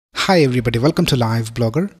Hi everybody, welcome to Live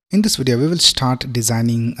Blogger. In this video, we will start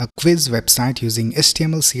designing a quiz website using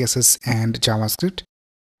HTML, CSS and JavaScript.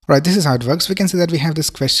 Right, this is how it works. We can see that we have this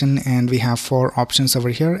question and we have 4 options over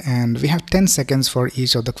here and we have 10 seconds for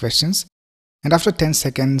each of the questions. And after 10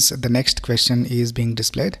 seconds, the next question is being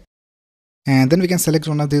displayed. And then we can select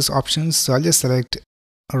one of these options. So I'll just select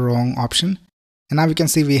a wrong option. And now we can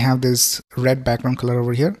see we have this red background color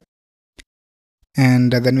over here.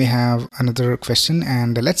 And then we have another question,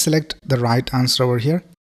 and let's select the right answer over here.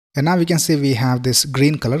 And now we can see we have this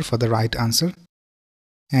green color for the right answer.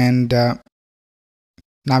 And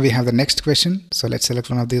now we have the next question. So let's select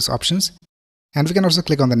one of these options. And we can also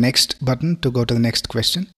click on the next button to go to the next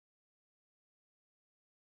question.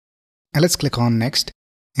 And let's click on next.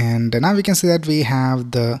 And now we can see that we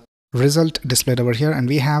have the result displayed over here, and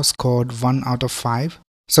we have scored 1 out of 5.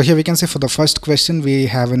 So here we can see for the first question, we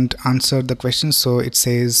haven't answered the question, so it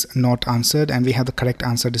says not answered, and we have the correct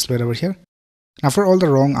answer displayed over here. Now for all the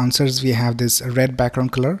wrong answers, we have this red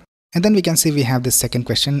background color, and then we can see we have this second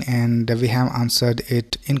question and we have answered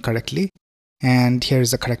it incorrectly, and here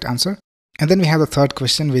is the correct answer. And then we have the third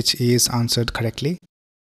question, which is answered correctly.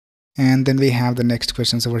 And then we have the next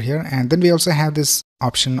questions over here, and then we also have this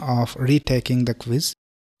option of retaking the quiz.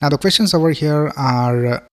 Now the questions over here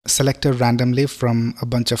are selected randomly from a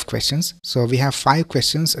bunch of questions. So we have 5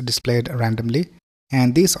 questions displayed randomly,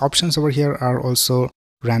 and these options over here are also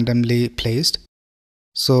randomly placed.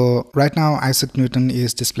 So right now Isaac Newton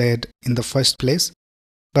is displayed in the first place,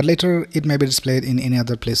 but later it may be displayed in any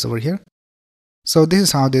other place over here. So this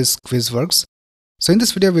is how this quiz works. So in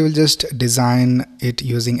this video we will just design it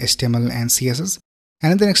using HTML and CSS,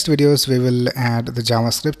 and in the next videos we will add the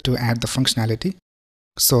JavaScript to add the functionality.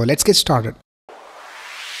 So let's get started.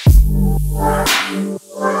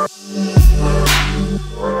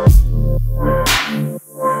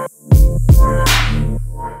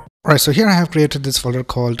 Alright, so here I have created this folder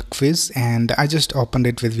called quiz, and I just opened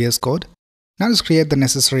it with VS Code. Now let's create the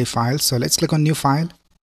necessary files. So let's click on new file.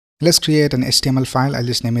 Let's create an HTML file. I'll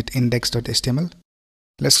just name it index.html.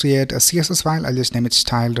 Let's create a CSS file. I'll just name it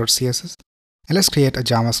style.css. And let's create a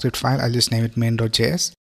JavaScript file. I'll just name it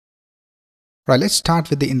main.js. Right, let's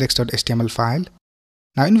start with the index.html file.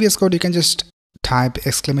 Now in VS Code, you can just type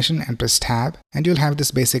exclamation and press tab, and you'll have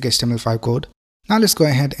this basic HTML5 code. Now let's go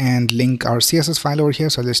ahead and link our CSS file over here.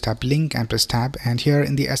 So let's tap link and press tab, and here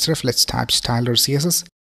in the href, let's type style.css.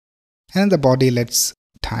 And in the body, let's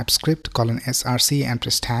type script:/src and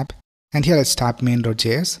press tab. And here let's type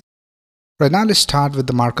main.js. Right, now let's start with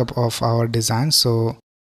the markup of our design. So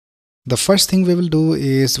the first thing we will do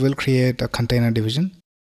is we'll create a container division.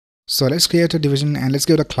 So let's create a division and let's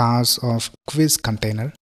give it a class of quiz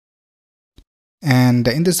container. And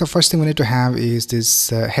in this, the first thing we need to have is this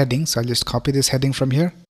heading. So I'll just copy this heading from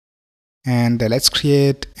here, and let's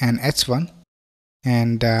create an h1,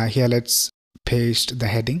 and here let's paste the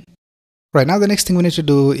heading. Right, now the next thing we need to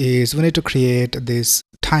do is we need to create this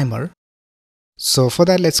timer. So for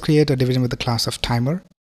that, let's create a division with the class of timer,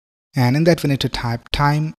 and in that we need to type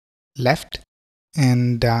time left,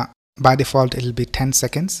 and by default it will be 10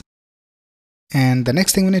 seconds. And the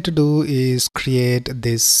next thing we need to do is create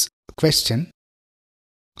this question.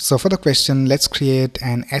 So for the question, let's create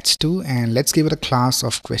an h2 and let's give it a class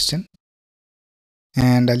of question.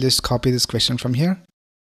 And I'll just copy this question from here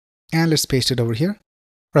and let's paste it over here.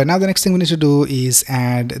 Right, now the next thing we need to do is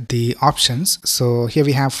add the options. So here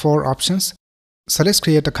we have 4 options. So let's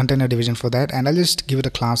create a container division for that, and I'll just give it a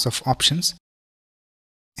class of options.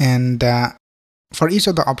 And for each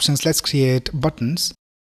of the options, let's create buttons.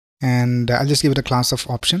 And I'll just give it a class of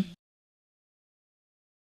option.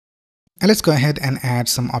 And let's go ahead and add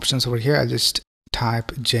some options over here. I'll just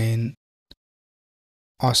type Jane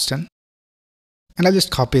Austen, and I'll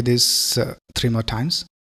just copy this 3 more times.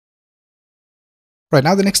 Right,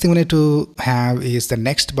 now the next thing we need to have is the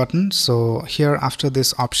next button. So here after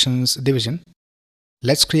this options division,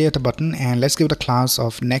 let's create a button and let's give it a class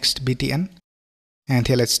of next btn. And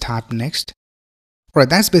here let's type next. Right,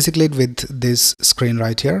 that's basically it with this screen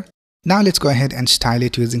right here. Now let's go ahead and style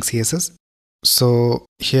it using CSS. So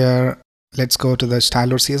here, let's go to the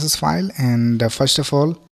style.css file, and first of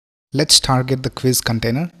all, let's target the quiz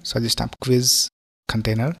container. So I'll just type quiz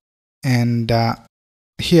container. And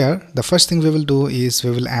here, the first thing we will do is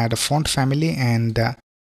we will add a font family, and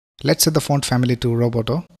let's set the font family to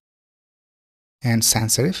Roboto and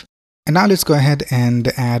sans serif. And now let's go ahead and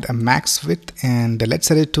add a max width, and let's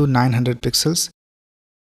set it to 900 pixels.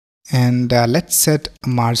 And let's set a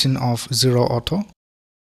margin of 0 auto.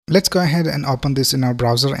 Let's go ahead and open this in our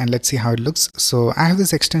browser and let's see how it looks. So I have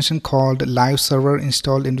this extension called Live Server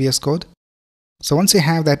installed in VS Code. So once you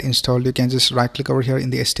have that installed, you can just right click over here in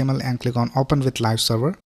the HTML and click on Open with Live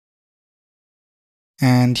Server.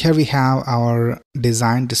 And here we have our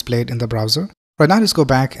design displayed in the browser. Right now, let's go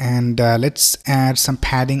back and let's add some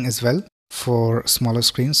padding as well for smaller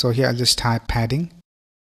screen. So here I'll just type padding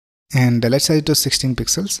and let's set it to 16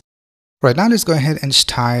 pixels. Right now, let's go ahead and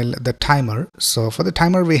style the timer. So for the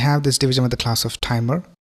timer, we have this division with the class of timer.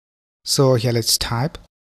 So here let's type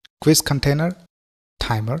quiz container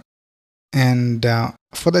timer. And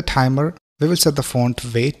for the timer, we will set the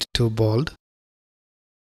font weight to bold.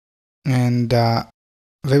 And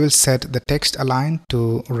we will set the text align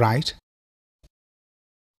to right.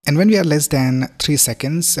 And when we are less than 3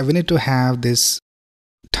 seconds, we need to have this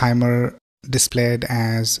timer displayed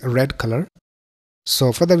as red color.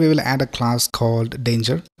 So for that, we will add a class called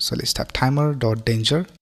danger. So let's type timer.danger.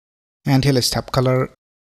 And here let's type color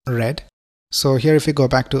red. So here if we go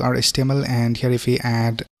back to our HTML and here if we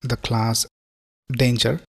add the class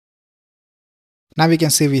danger, now we can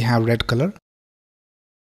see we have red color.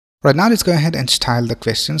 Right now let's go ahead and style the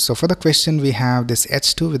question. So for the question we have this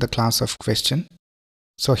h2 with the class of question.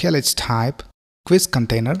 So here let's type quiz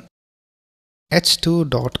container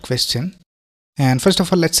h2.question. And first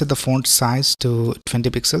of all, let's set the font size to 20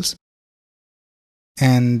 pixels.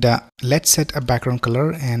 And let's set a background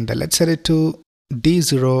color and let's set it to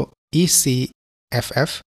D0ECFF.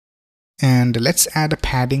 And let's add a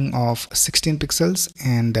padding of 16 pixels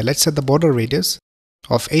and let's set the border radius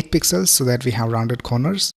of 8 pixels so that we have rounded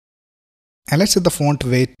corners. And let's set the font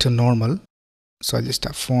weight to normal. So I'll just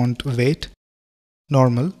have font weight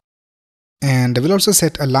normal. And we'll also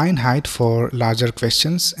set a line height for larger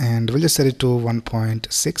questions and we'll just set it to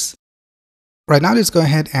 1.6. Right now, let's go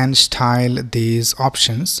ahead and style these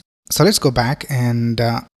options. So let's go back and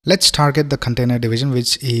let's target the container division,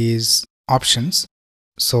 which is options.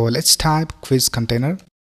 So let's type quiz container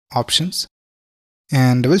options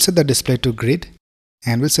and we'll set the display to grid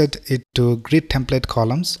and we'll set it to grid template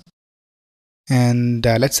columns. And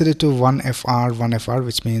let's set it to 1FR,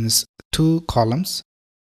 which means 2 columns.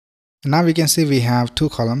 And now we can see we have 2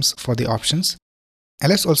 columns for the options. And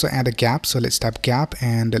let's also add a gap. So let's type gap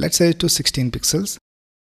and let's set it to 16 pixels.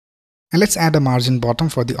 And let's add a margin bottom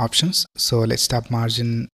for the options. So let's type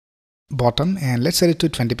margin bottom and let's set it to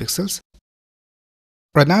 20 pixels.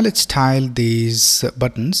 Right now, let's style these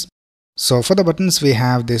buttons. So for the buttons, we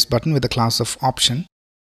have this button with the class of option.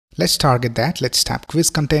 Let's target that. Let's type quiz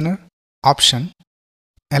container option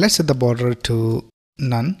and let's set the border to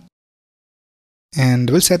none. And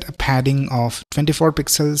we'll set a padding of 24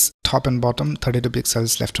 pixels top and bottom, 32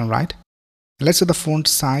 pixels left and right. Let's set the font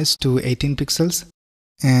size to 18 pixels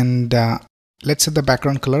and let's set the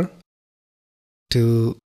background color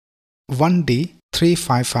to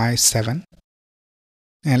 1D3557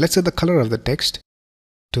 and let's set the color of the text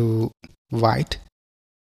to white.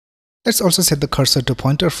 Let's also set the cursor to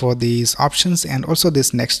pointer for these options and also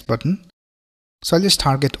this next button. So I'll just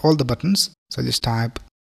target all the buttons. So I'll just type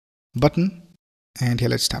button and here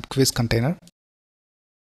let's type quiz container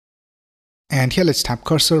and here let's type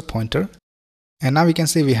cursor pointer and now we can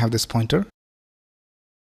see we have this pointer.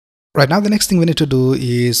 Right now, the next thing we need to do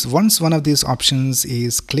is once one of these options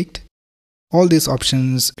is clicked, all these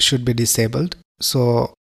options should be disabled.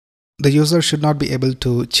 So the user should not be able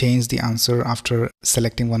to change the answer after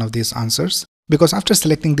selecting one of these answers, because after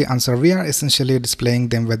selecting the answer, we are essentially displaying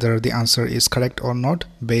them whether the answer is correct or not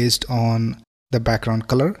based on the background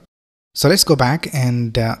color. So let's go back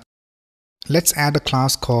and let's add a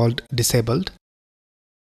class called disabled.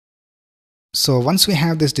 So once we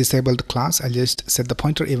have this disabled class, I'll just set the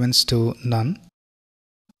pointer events to none.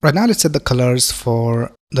 Right now, let's set the colors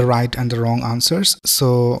for the right and the wrong answers.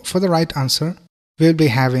 So for the right answer, we'll be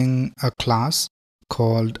having a class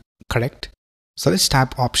called correct. So let's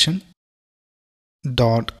type option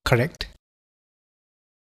dot correct.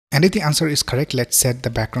 And if the answer is correct, let's set the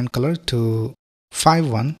background color to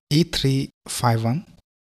 51E351.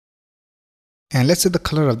 And let's set the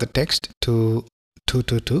color of the text to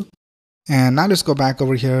 222. And now let's go back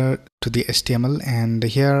over here to the HTML and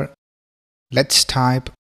here let's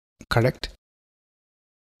type correct.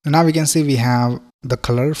 And now we can see we have the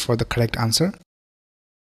color for the correct answer.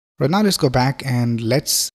 Right now let's go back and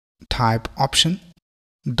let's type option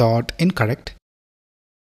dot incorrect.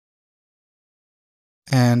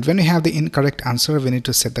 And when we have the incorrect answer, we need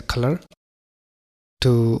to set the color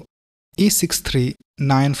to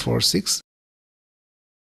E63946.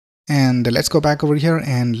 And let's go back over here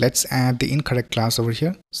and let's add the incorrect class over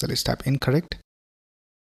here. So let's type incorrect.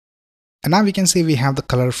 And now we can see we have the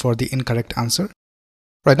color for the incorrect answer.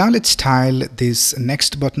 Right now let's style this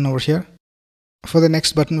next button over here. For the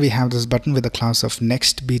next button, we have this button with the class of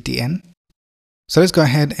next btn. So let's go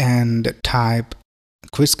ahead and type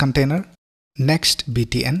quiz container next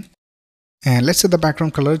btn, and let's set the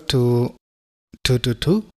background color to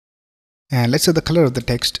 222, and let's set the color of the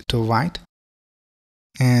text to white,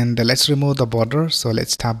 and let's remove the border. So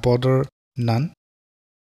let's tap border none,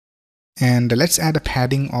 and let's add a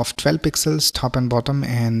padding of 12 pixels top and bottom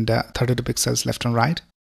and 32 pixels left and right.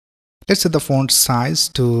 Let's set the font size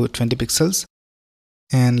to 20 pixels,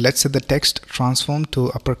 and let's set the text transform to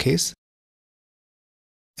uppercase,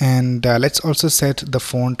 and let's also set the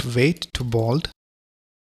font weight to bold,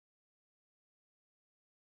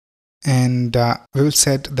 and we will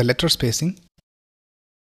set the letter spacing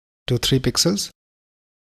to 3 pixels.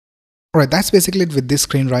 Alright, that's basically it with this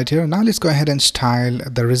screen right here. Now let's go ahead and style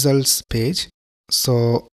the results page.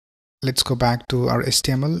 So let's go back to our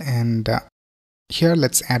HTML, and here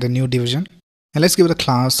let's add a new division, and let's give it a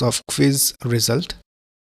class of quiz result,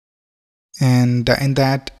 and in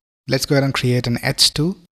that let's go ahead and create an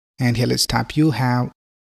h2, and here let's type you have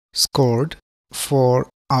scored 4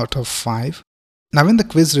 out of 5. Now when the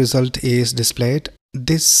quiz result is displayed,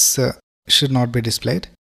 this should not be displayed.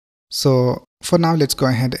 So for now, let's go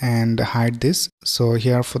ahead and hide this. So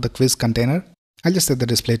here for the quiz container, I'll just set the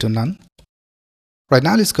display to none. Right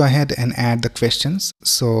now, let's go ahead and add the questions.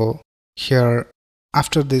 So here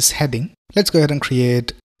after this heading, let's go ahead and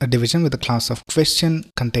create a division with the class of question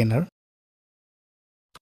container.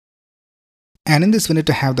 And in this, we need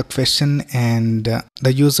to have the question and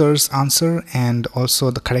the user's answer and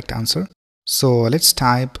also the correct answer. So let's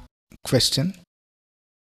type question,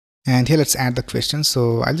 and here let's add the question.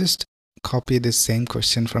 So I'll just copy this same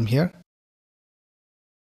question from here,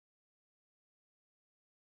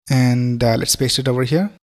 and let's paste it over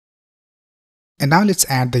here. And now let's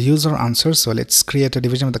add the user answer. So let's create a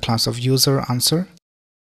division with the class of user answer,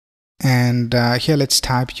 and here let's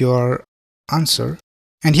type your answer,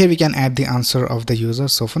 and here we can add the answer of the user.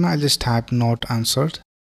 So for now, I'll just type not answered,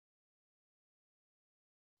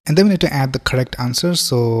 and then we need to add the correct answer.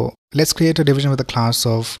 So let's create a division with the class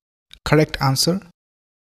of correct answer,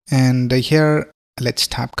 and here let's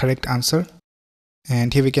type correct answer,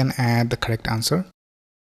 and here we can add the correct answer.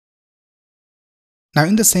 Now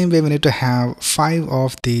in the same way, we need to have 5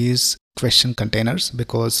 of these question containers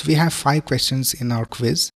because we have 5 questions in our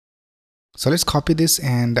quiz. So let's copy this,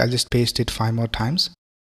 and I'll just paste it 5 more times.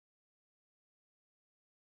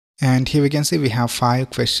 And here we can see we have 5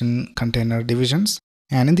 question container divisions.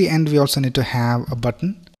 And in the end, we also need to have a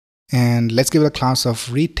button, and let's give it a class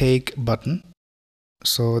of retake button.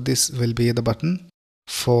 So this will be the button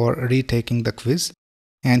for retaking the quiz,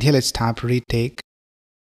 and here let's type retake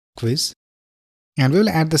quiz, and we will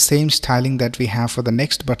add the same styling that we have for the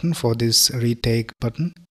next button for this retake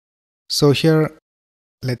button. So here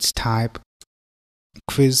let's type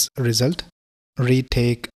quiz result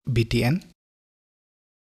retake btn,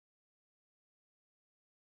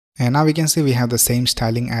 and now we can see we have the same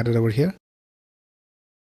styling added over here,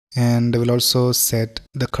 and we'll also set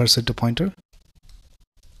the cursor to pointer.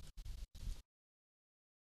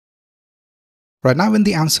 Right now, when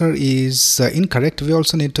the answer is incorrect, we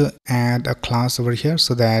also need to add a class over here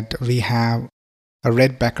so that we have a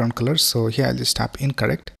red background color. So here I'll just type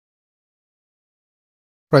incorrect.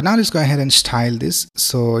 Right now, let's go ahead and style this.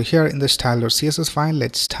 So here in the style.css file,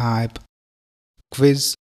 let's type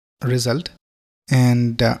quiz result,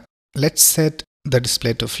 and let's set the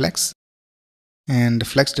display to flex and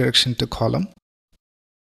flex direction to column,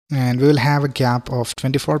 and we will have a gap of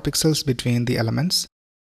 24 pixels between the elements.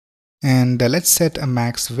 And let's set a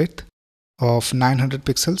max width of 900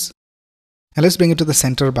 pixels, and let's bring it to the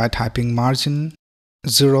center by typing margin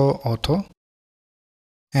 0 auto,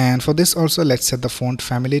 and for this also let's set the font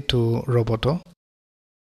family to Roboto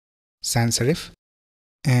sans serif,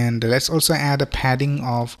 and let's also add a padding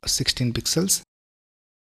of 16 pixels.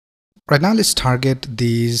 Right now let's target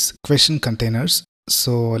these question containers.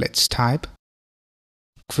 So let's type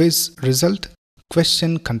quiz result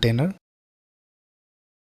question container,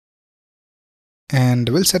 and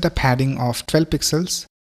we'll set a padding of 12 pixels,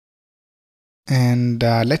 and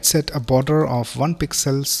let's set a border of 1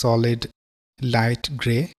 pixel solid light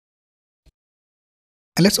gray,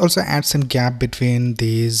 and let's also add some gap between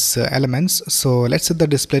these elements. So let's set the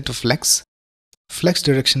display to flex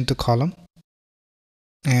direction to column,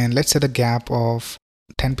 and let's set a gap of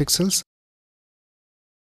 10 pixels.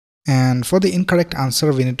 And for the incorrect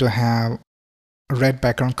answer, we need to have a red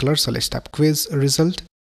background color. So let's type quiz result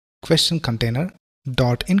question container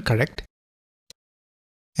dot incorrect,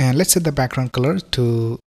 and let's set the background color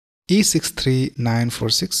to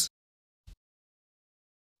E63946,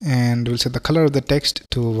 and we'll set the color of the text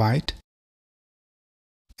to white.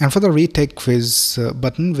 And for the retake quiz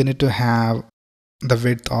button, we need to have the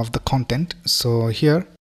width of the content. So here,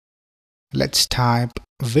 let's type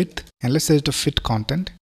width and let's set it to fit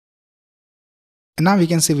content. And now we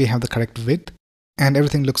can see we have the correct width and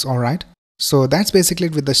everything looks alright. So that's basically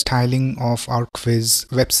it with the styling of our quiz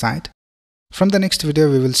website. From the next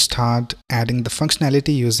video, we will start adding the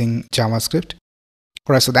functionality using JavaScript.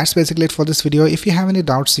 Alright, so that's basically it for this video. If you have any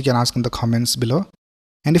doubts, you can ask in the comments below.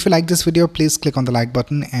 And if you like this video, please click on the like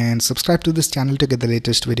button and subscribe to this channel to get the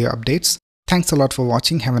latest video updates. Thanks a lot for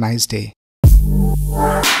watching. Have a nice day.